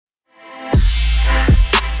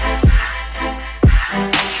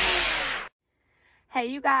Hey,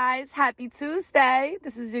 you guys. Happy Tuesday.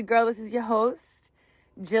 This is your girl. This is your host,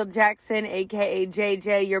 Jill Jackson, a.k.a.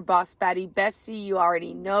 JJ, your boss baddie bestie. You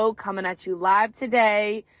already know, coming at you live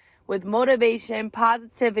today with motivation,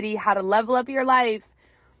 positivity, how to level up your life,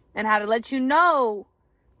 and how to let you know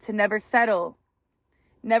to never settle.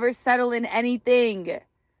 Never settle in anything.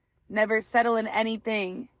 Never settle in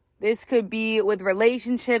anything. This could be with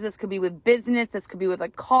relationships. This could be with business. This could be with a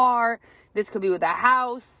car. This could be with a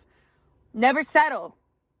house. Never settle.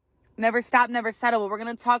 Never stop, never settle. But we're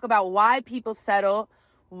going to talk about why people settle,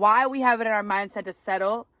 why we have it in our mindset to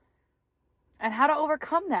settle, and how to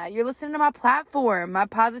overcome that. You're listening to my platform, my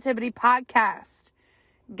positivity podcast.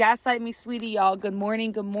 Gaslight me, sweetie, y'all. Good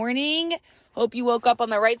morning. Good morning. Hope you woke up on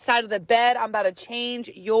the right side of the bed. I'm about to change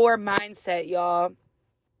your mindset, y'all.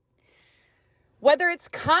 Whether it's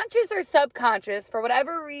conscious or subconscious, for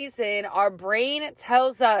whatever reason, our brain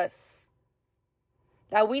tells us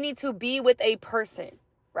that we need to be with a person,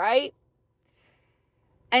 right?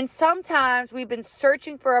 And sometimes we've been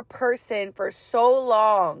searching for a person for so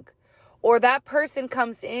long, or that person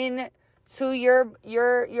comes in to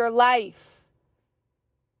your life.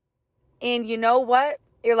 And you know what?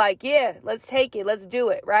 You're like, yeah, let's take it. Let's do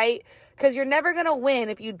it, right? Because you're never going to win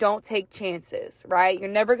if you don't take chances, right? You're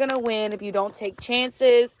never going to win if you don't take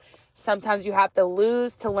chances. Sometimes you have to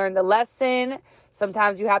lose to learn the lesson.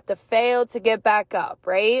 Sometimes you have to fail to get back up,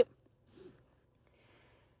 right?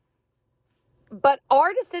 But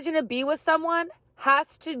our decision to be with someone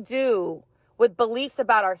has to do with beliefs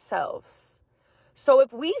about ourselves. So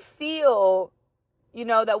if we feel,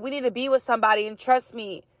 that we need to be with somebody, and trust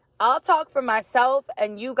me, I'll talk for myself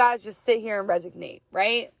and you guys just sit here and resignate,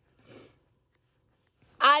 right?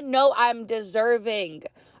 I know I'm deserving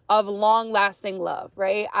of long-lasting love,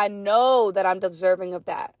 right? I know that I'm deserving of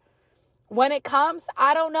that. When it comes,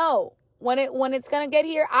 I don't know. When it's going to get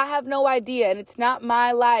here, I have no idea. And it's not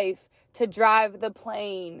my life to drive the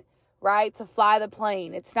plane, right? To fly the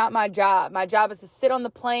plane. It's not my job. My job is to sit on the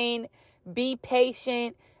plane, be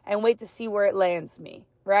patient, and wait to see where it lands me,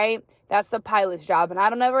 right? That's the pilot's job. And I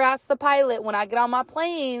don't ever ask the pilot when I get on my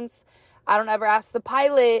planes. I don't ever ask the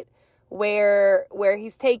pilot where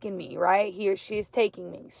he's taking me, right? He or she is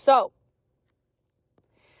taking me. So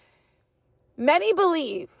many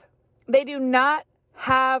believe they do not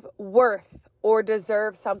have worth or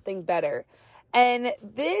deserve something better. And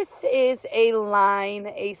this is a line,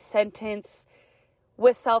 a sentence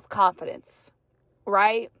with self-confidence,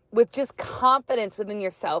 right? With just confidence within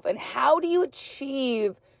yourself. And how do you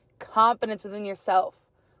achieve confidence within yourself?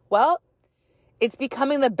 Well, it's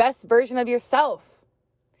becoming the best version of yourself.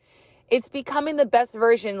 It's becoming the best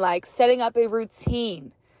version, like setting up a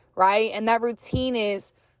routine, right? And that routine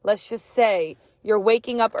is, let's just say, you're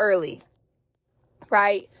waking up early,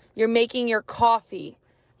 right? You're making your coffee.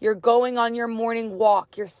 You're going on your morning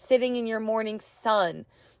walk. You're sitting in your morning sun.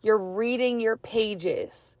 You're reading your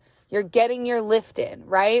pages. You're getting your lift in,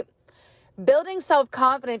 right? Building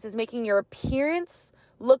self-confidence is making your appearance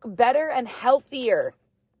look better and healthier,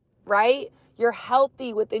 right? You're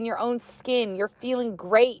healthy within your own skin. You're feeling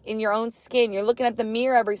great in your own skin. You're looking at the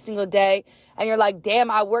mirror every single day and you're like,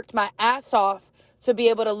 damn, I worked my ass off to be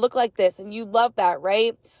able to look like this. And you love that,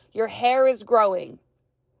 right? Your hair is growing.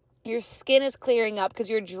 Your skin is clearing up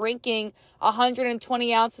because you're drinking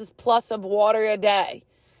 120 ounces plus of water a day,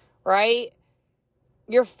 right?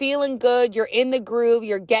 You're feeling good. You're in the groove.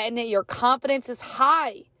 You're getting it. Your confidence is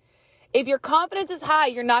high. If your confidence is high,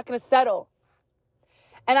 you're not going to settle.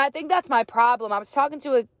 And I think that's my problem. I was talking to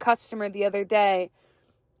a customer the other day,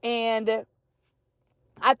 and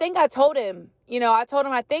I think I told him,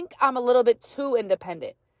 I think I'm a little bit too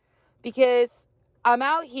independent because I'm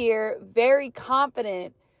out here very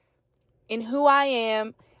confident in who I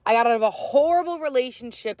am. I got out of a horrible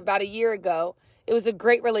relationship about a year ago. It was a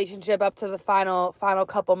great relationship up to the final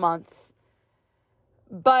couple months.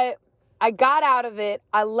 But I got out of it.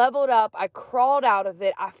 I leveled up. I crawled out of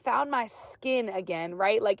it. I found my skin again,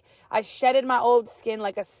 right? Like I shedded my old skin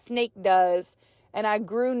like a snake does, and I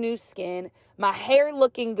grew new skin. My hair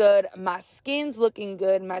looking good. My skin's looking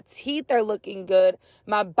good. My teeth are looking good.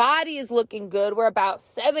 My body is looking good. We're about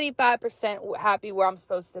 75% happy where I'm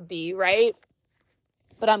supposed to be, right?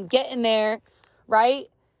 But I'm getting there, right?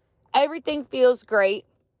 Everything feels great.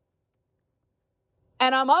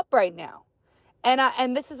 And I'm up right now.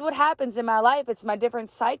 And this is what happens in my life. It's my different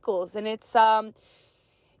cycles. And it's I'm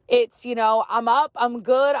up, I'm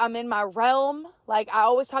good, I'm in my realm. Like I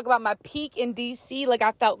always talk about my peak in DC. Like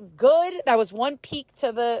I felt good. That was one peak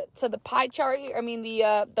to the pie chart here. I mean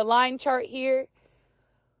the line chart here.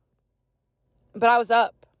 But I was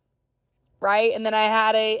up. Right? And then I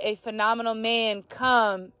had a phenomenal man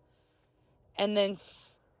come and then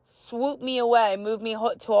swoop me away, move me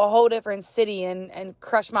to a whole different city and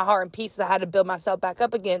crush my heart in pieces. I had to build myself back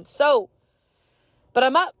up again. So, but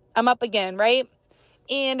I'm up again, right?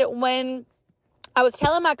 And when I was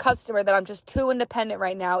telling my customer that I'm just too independent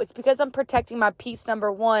right now, it's because I'm protecting my peace,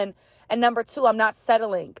 number one. And number two, I'm not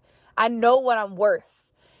settling. I know what I'm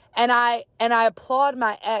worth. And I applaud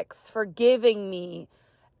my ex for giving me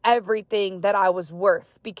everything that I was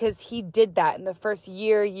worth, because he did that in the first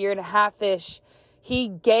year and a half-ish. He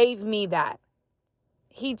gave me that.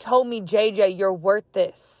 He told me, JJ, you're worth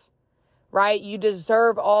this, right? You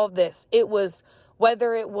deserve all of this. It was,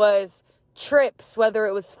 whether it was trips, whether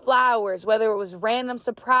it was flowers, whether it was random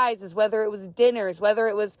surprises, whether it was dinners, whether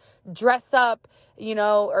it was dress up,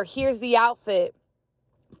 or here's the outfit,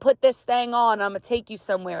 put this thing on, I'm going to take you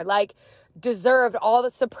somewhere. Like, deserved all the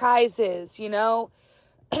surprises,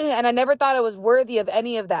 And I never thought I was worthy of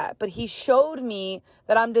any of that. But he showed me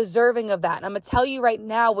that I'm deserving of that. And I'm going to tell you right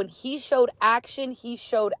now, when he showed action, he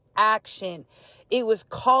showed action. It was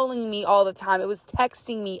calling me all the time. It was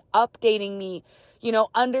texting me, updating me,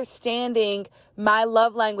 understanding my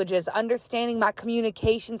love languages, understanding my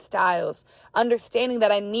communication styles, understanding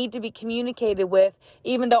that I need to be communicated with,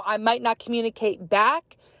 even though I might not communicate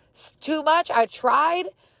back too much. I tried.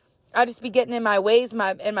 I just be getting in my ways,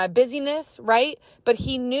 in my busyness, right? But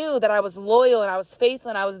he knew that I was loyal and I was faithful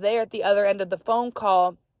and I was there at the other end of the phone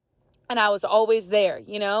call, and I was always there,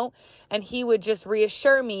 and he would just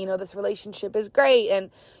reassure me, this relationship is great.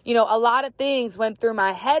 And, a lot of things went through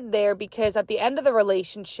my head there, because at the end of the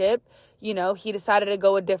relationship, he decided to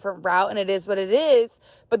go a different route, and it is what it is.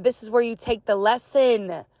 But this is where you take the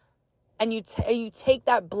lesson and you take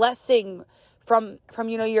that blessing from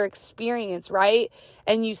your experience, right?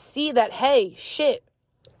 And you see that, hey, shit,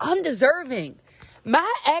 I'm deserving.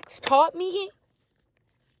 My ex taught me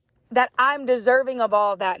that I'm deserving of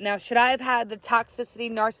all that. Now, should I have had the toxicity,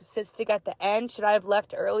 narcissistic at the end? Should I have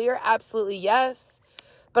left earlier? Absolutely yes.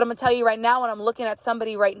 But I'm going to tell you right now, when I'm looking at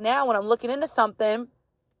somebody right now, when I'm looking into something,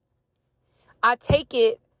 I take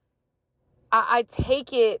it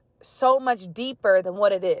so much deeper than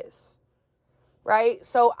what it is. Right?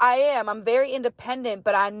 So I'm very independent,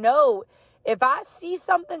 but I know if I see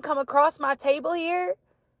something come across my table here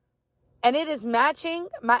and it is matching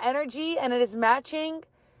my energy and it is matching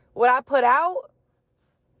what I put out,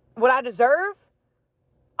 what I deserve,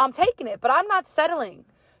 I'm taking it, but I'm not settling.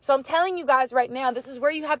 So I'm telling you guys right now, this is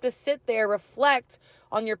where you have to sit there, reflect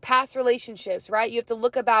on your past relationships, right? You have to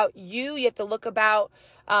look about you. You have to look about,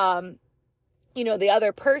 the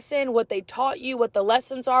other person, what they taught you, what the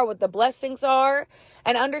lessons are, what the blessings are,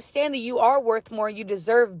 and understand that you are worth more. You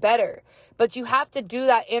deserve better, but you have to do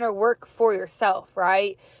that inner work for yourself,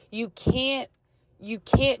 right? You can't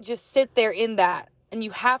just sit there in that, and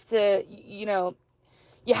you have to,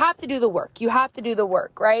 you have to do the work. You have to do the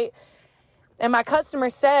work, right? And my customer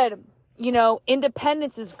said,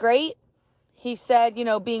 independence is great. He said,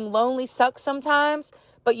 being lonely sucks sometimes,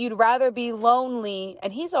 but you'd rather be lonely.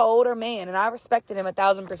 And he's an older man, and I respected him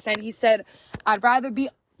 1,000%. He said, I'd rather be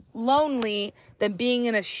lonely than being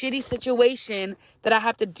in a shitty situation that I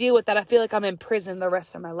have to deal with, that I feel like I'm in prison the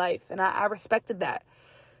rest of my life. And I respected that.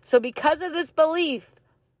 So because of this belief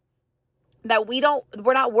that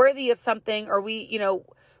we're not worthy of something, or we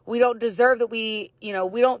don't deserve that, we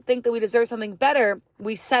don't think that we deserve something better,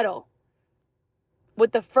 we settle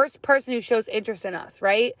with the first person who shows interest in us,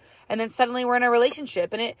 right? And then suddenly we're in a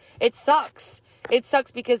relationship, and it sucks. It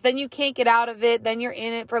sucks because then you can't get out of it. Then you're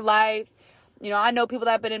in it for life. I know people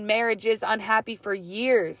that have been in marriages unhappy for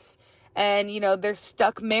years, and, they're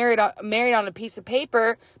stuck married on a piece of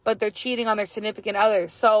paper, but they're cheating on their significant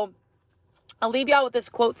others. So I'll leave y'all with this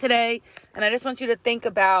quote today, and I just want you to think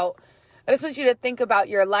about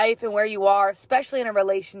your life and where you are, especially in a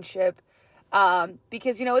relationship.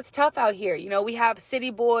 Because, it's tough out here. We have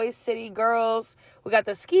city boys, city girls. We got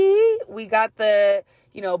the ski. We got the,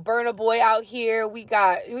 Burna Boy out here. We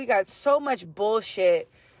got so much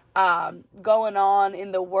bullshit, going on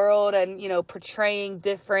in the world, and, portraying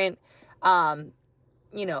different,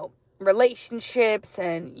 relationships,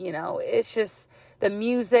 and, it's just the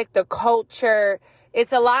music, the culture.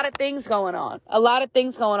 It's a lot of things going on.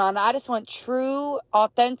 I just want true,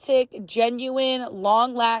 authentic, genuine,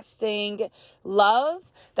 long-lasting love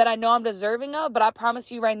that I know I'm deserving of. But I promise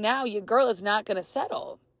you right now, your girl is not going to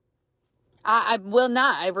settle. I will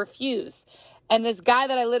not. I refuse. And this guy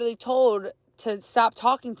that I literally told to stop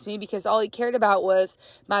talking to me because all he cared about was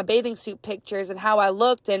my bathing suit pictures and how I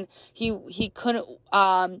looked. And he couldn't,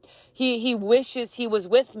 he wishes he was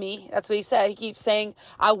with me. That's what he said. He keeps saying,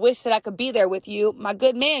 I wish that I could be there with you. My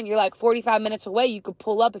good man, you're like 45 minutes away. You could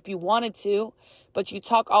pull up if you wanted to, but you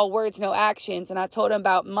talk all words, no actions. And I told him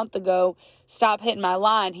about a month ago, stop hitting my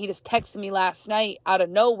line. He just texted me last night out of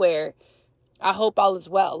nowhere. I hope all is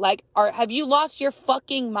well. Like, have you lost your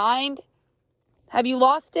fucking mind? Have you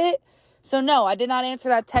lost it? So no, I did not answer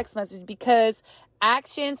that text message because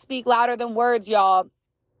actions speak louder than words, y'all.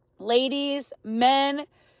 Ladies, men,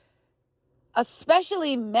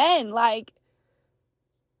 especially men, like,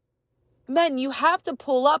 men, you have to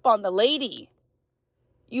pull up on the lady.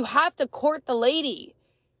 You have to court the lady.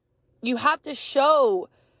 You have to show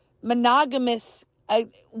monogamous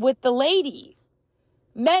with the lady.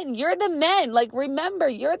 Men, you're the men. Like, remember,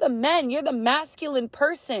 you're the men. You're the masculine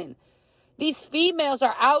person. These females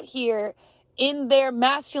are out here in their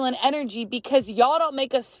masculine energy because y'all don't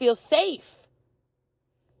make us feel safe.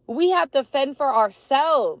 We have to fend for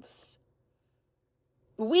ourselves.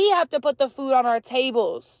 We have to put the food on our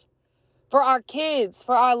tables for our kids,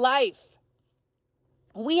 for our life.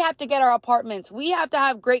 We have to get our apartments. We have to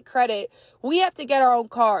have great credit. We have to get our own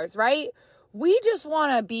cars, right? We just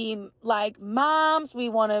want to be like moms. We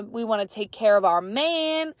want to take care of our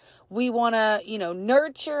man. We want to,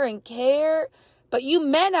 nurture and care. But you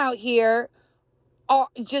men out here are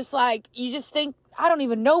just like, you just think, I don't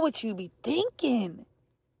even know what you be thinking.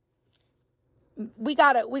 We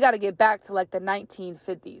gotta get back to like the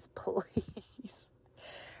 1950s, please.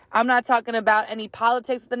 I'm not talking about any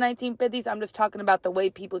politics of the 1950s. I'm just talking about the way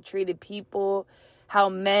people treated people, how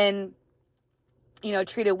men,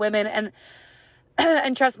 treated women.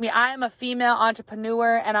 And trust me, I am a female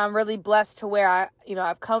entrepreneur and I'm really blessed to where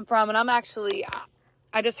I've come from. And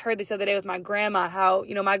I just heard this the other day with my grandma, how,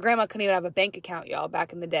 my grandma couldn't even have a bank account, y'all,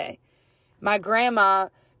 back in the day. My grandma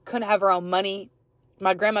couldn't have her own money.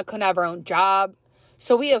 My grandma couldn't have her own job.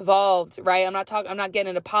 So we evolved, right? I'm not getting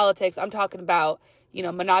into politics. I'm talking about,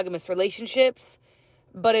 monogamous relationships.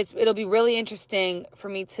 But it'll be really interesting for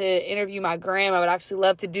me to interview my grandma. I would actually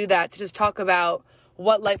love to do that, to just talk about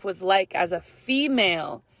what life was like as a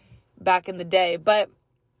female back in the day. But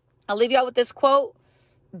I'll leave y'all with this quote.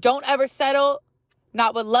 Don't ever settle,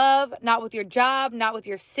 not with love, not with your job, not with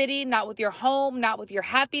your city, not with your home, not with your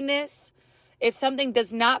happiness. If something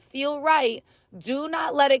does not feel right, do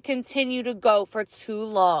not let it continue to go for too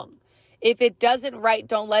long. If it doesn't right,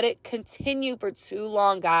 don't let it continue for too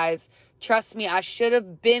long, guys. Trust me, I should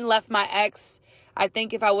have been left my ex. I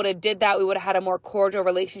think if I would have did that, we would have had a more cordial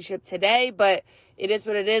relationship today, but it is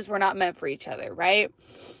what it is. We're not meant for each other, right?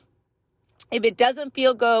 If it doesn't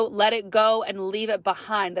feel good, let it go and leave it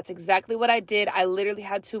behind. That's exactly what I did. I literally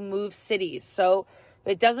had to move cities. So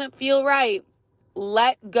if it doesn't feel right,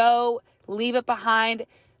 let go, leave it behind.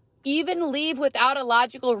 Even leave without a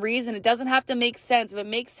logical reason. It doesn't have to make sense. If it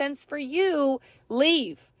makes sense for you,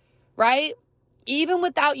 leave, right? Even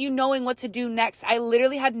without you knowing what to do next. I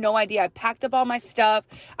literally had no idea. I packed up all my stuff.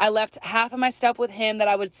 I left half of my stuff with him that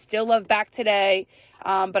I would still love back today,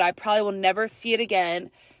 but I probably will never see it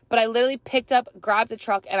again. But I literally picked up, grabbed a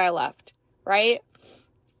truck, and I left, right?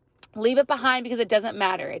 Leave it behind because it doesn't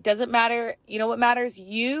matter. It doesn't matter. You know what matters?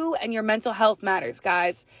 You and your mental health matters,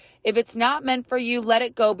 guys. If it's not meant for you, let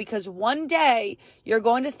it go, because one day you're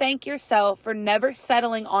going to thank yourself for never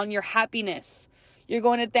settling on your happiness. You're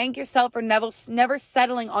going to thank yourself for never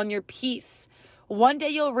settling on your peace. One day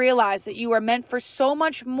you'll realize that you are meant for so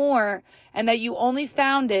much more and that you only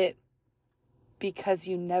found it because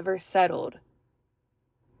you never settled.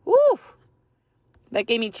 Woo! That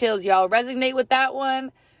gave me chills, y'all. Resonate with that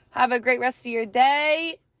one. Have a great rest of your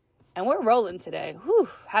day. And we're rolling today. Whew.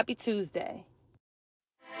 Happy Tuesday.